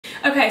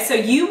Okay, so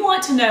you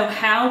want to know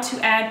how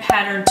to add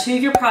pattern to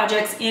your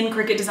projects in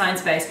Cricut Design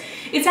Space.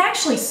 It's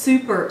actually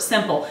super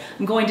simple.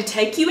 I'm going to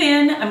take you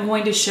in, I'm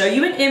going to show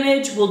you an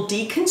image, we'll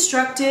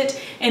deconstruct it,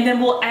 and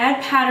then we'll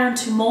add pattern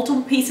to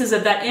multiple pieces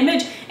of that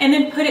image and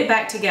then put it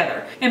back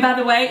together. And by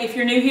the way, if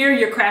you're new here,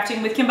 you're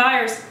crafting with Kim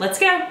Byers. Let's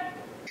go.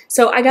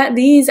 So I got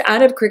these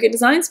out of Cricut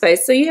Design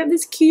Space. So you have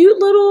this cute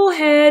little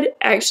head.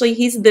 Actually,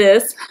 he's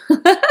this.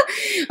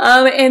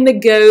 And the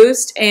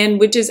ghost, and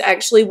which is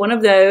actually one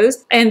of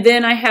those. And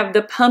then I have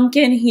the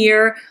pumpkin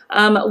here,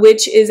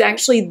 which is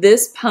actually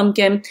this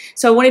pumpkin.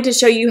 So I wanted to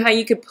show you how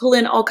you could pull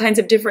in all kinds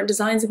of different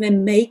designs and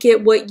then make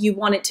it what you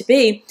want it to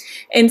be.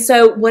 And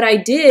so what I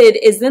did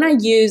is then I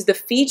used the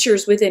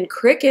features within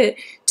Cricut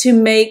to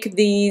make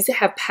these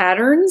have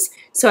patterns.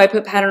 So I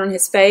put pattern on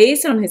his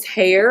face, on his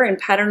hair, and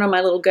pattern on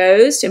my little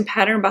ghost, and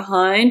pattern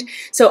behind.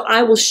 So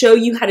I will show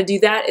you how to do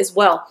that as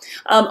well.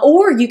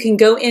 Or you can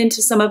go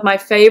into some of my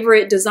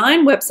favorite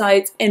design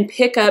websites and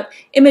pick up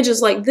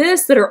images like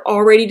this that are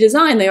already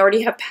designed. They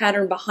already have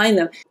pattern behind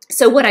them.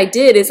 So what I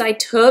did is I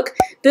took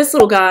this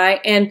little guy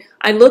and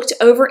I looked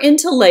over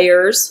into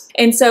layers.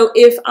 And so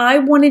if I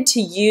wanted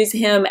to use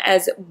him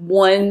as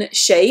one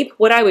shape,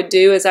 what I would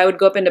do is I would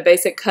go up into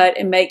basic cut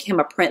and make him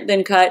a print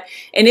then cut,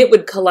 and it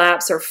would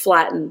collapse or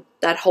flatten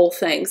that whole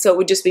thing. So it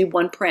would just be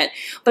one print.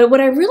 But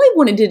what I really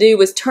wanted to do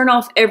was turn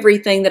off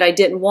everything that I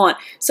didn't want.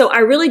 So I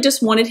really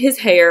just wanted his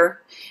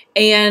hair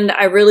and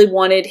I really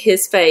wanted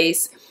his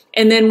face.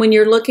 And then when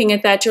you're looking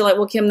at that, you're like,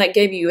 well, Kim, that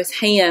gave you his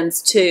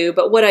hands too.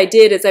 But what I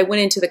did is I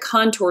went into the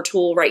contour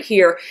tool right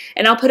here,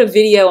 and I'll put a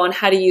video on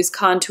how to use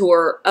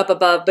contour up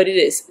above, but it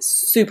is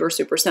super,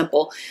 super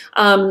simple.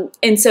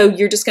 And so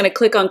you're just going to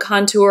click on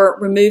contour,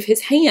 remove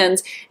his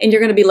hands, and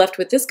you're going to be left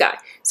with this guy.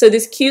 So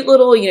this cute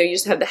little, you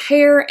just have the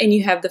hair and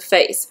you have the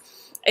face.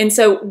 And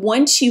so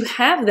once you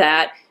have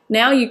that,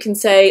 now you can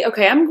say,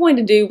 okay, I'm going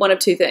to do one of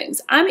two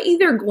things. I'm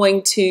either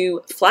going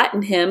to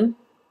flatten him.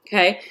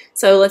 Okay,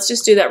 so let's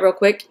just do that real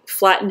quick.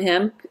 Flatten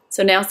him.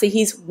 So now see,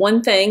 he's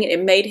one thing. It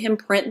made him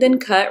print then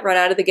cut right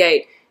out of the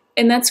gate.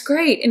 And that's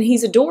great, and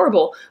he's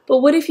adorable. But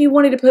what if you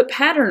wanted to put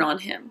pattern on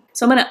him?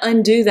 So I'm going to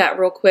undo that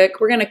real quick.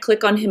 We're going to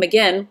click on him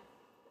again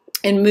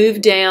and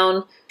move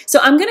down. So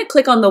I'm going to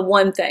click on the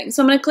one thing.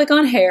 So I'm going to click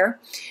on hair,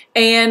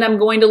 and I'm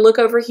going to look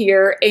over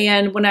here,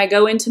 and when I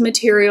go into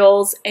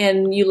materials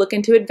and you look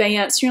into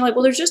advanced, you're like,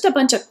 well, there's just a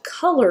bunch of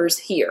colors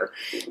here.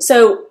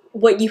 So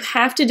what you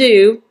have to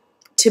do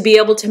to be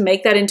able to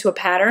make that into a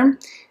pattern,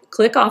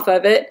 click off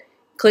of it,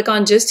 click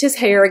on just his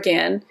hair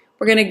again.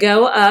 We're going to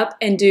go up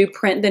and do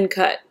print then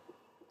cut.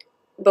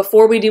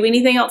 Before we do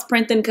anything else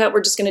print then cut,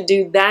 we're just going to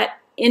do that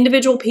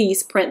individual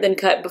piece print then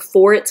cut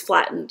before it's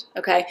flattened.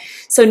 Okay,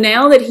 so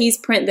now that he's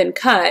print then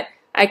cut,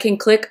 I can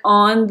click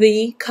on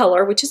the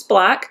color, which is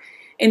black,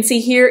 and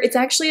see here it's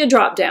actually a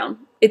drop down.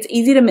 It's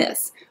easy to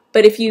miss,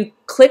 but if you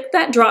click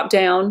that drop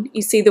down,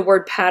 you see the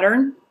word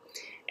pattern.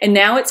 And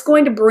now it's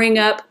going to bring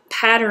up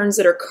patterns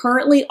that are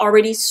currently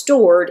already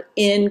stored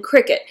in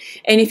Cricut.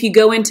 And if you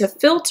go into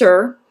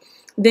filter,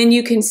 then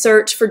you can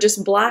search for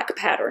just black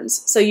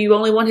patterns. So you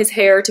only want his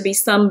hair to be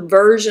some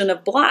version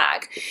of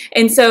black.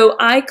 And so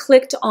I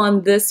clicked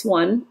on this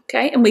one,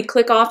 okay, and we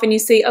click off and you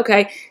see,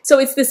 okay, so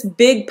it's this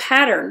big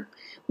pattern.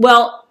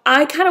 Well,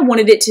 I kind of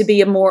wanted it to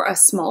be a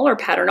smaller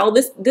pattern. Oh,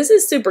 this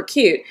is super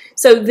cute.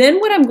 So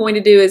then what I'm going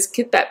to do is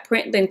get that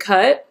print then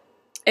cut.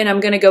 And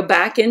I'm going to go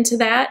back into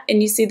that, and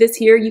you see this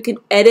here, you can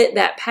edit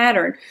that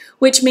pattern,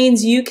 which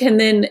means you can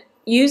then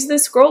use the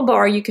scroll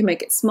bar. You can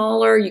make it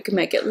smaller, you can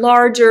make it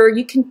larger,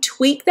 you can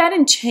tweak that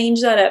and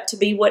change that up to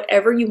be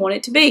whatever you want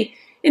it to be.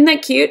 Isn't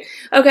that cute?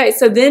 Okay,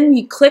 so then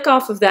you click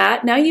off of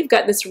that. Now you've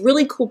got this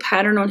really cool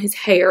pattern on his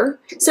hair.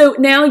 So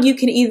now you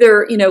can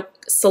either,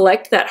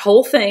 select that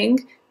whole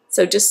thing.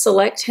 So just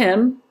select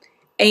him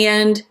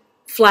and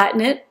flatten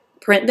it,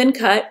 print then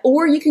cut,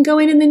 or you can go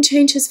in and then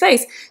change his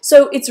face.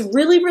 So it's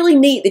really, really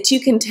neat that you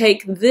can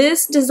take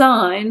this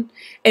design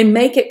and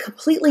make it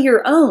completely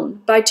your own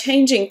by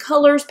changing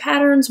colors,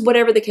 patterns,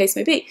 whatever the case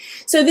may be.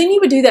 So then you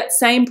would do that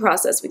same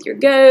process with your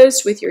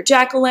ghost, with your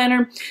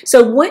jack-o'-lantern.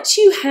 So once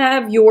you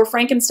have your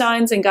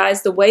Frankensteins and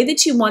guys the way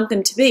that you want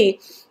them to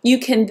be, you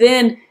can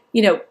then,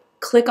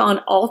 click on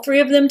all three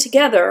of them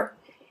together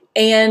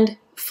and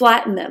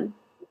flatten them.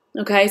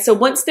 Okay, so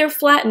once they're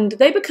flattened,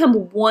 they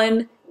become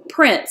one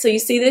print. So you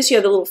see this, you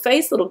have the little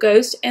face, little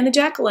ghost, and the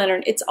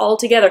jack-o'-lantern. It's all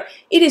together.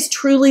 It is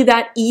truly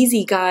that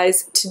easy,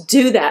 guys, to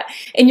do that.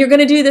 And you're going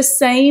to do the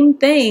same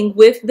thing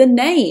with the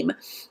name.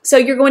 So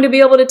you're going to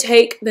be able to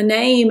take the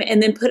name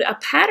and then put a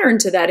pattern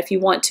to that if you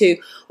want to.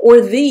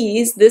 Or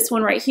this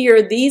one right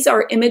here, these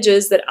are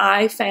images that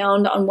I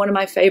found on one of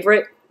my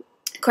favorite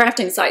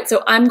crafting site.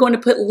 So I'm going to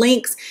put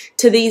links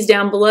to these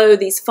down below,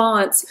 these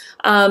fonts,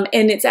 and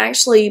it's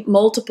actually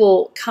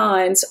multiple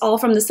kinds, all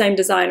from the same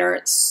designer.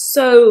 It's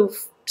so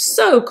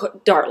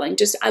darling.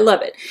 I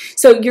love it.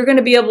 So you're going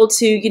to be able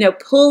to,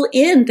 pull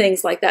in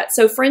things like that.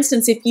 So for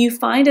instance, if you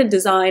find a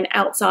design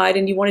outside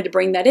and you wanted to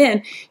bring that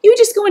in, you would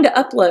just go into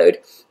upload,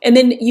 and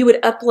then you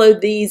would upload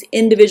these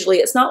individually.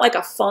 It's not like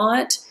a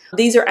font.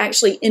 These are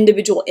actually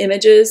individual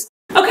images.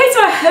 Okay,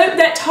 so I hope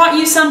taught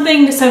you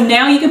something, so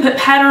now you can put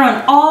pattern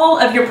on all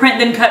of your print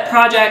then cut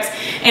projects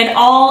and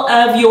all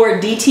of your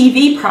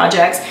DTV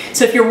projects.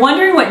 So if you're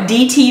wondering what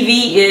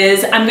DTV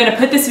is, I'm going to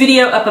put this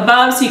video up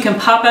above so you can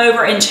pop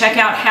over and check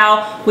out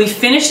how we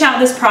finished out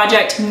this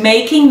project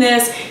making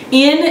this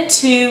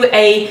into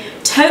a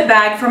tote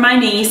bag for my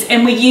niece,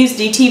 and we used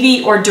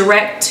DTV or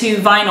direct to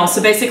vinyl.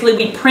 So basically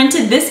we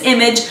printed this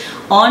image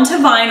onto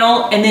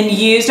vinyl and then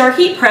used our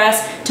heat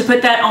press to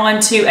put that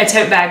onto a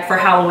tote bag for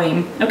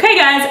Halloween. Okay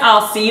guys,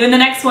 I'll see you in the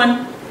next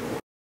one.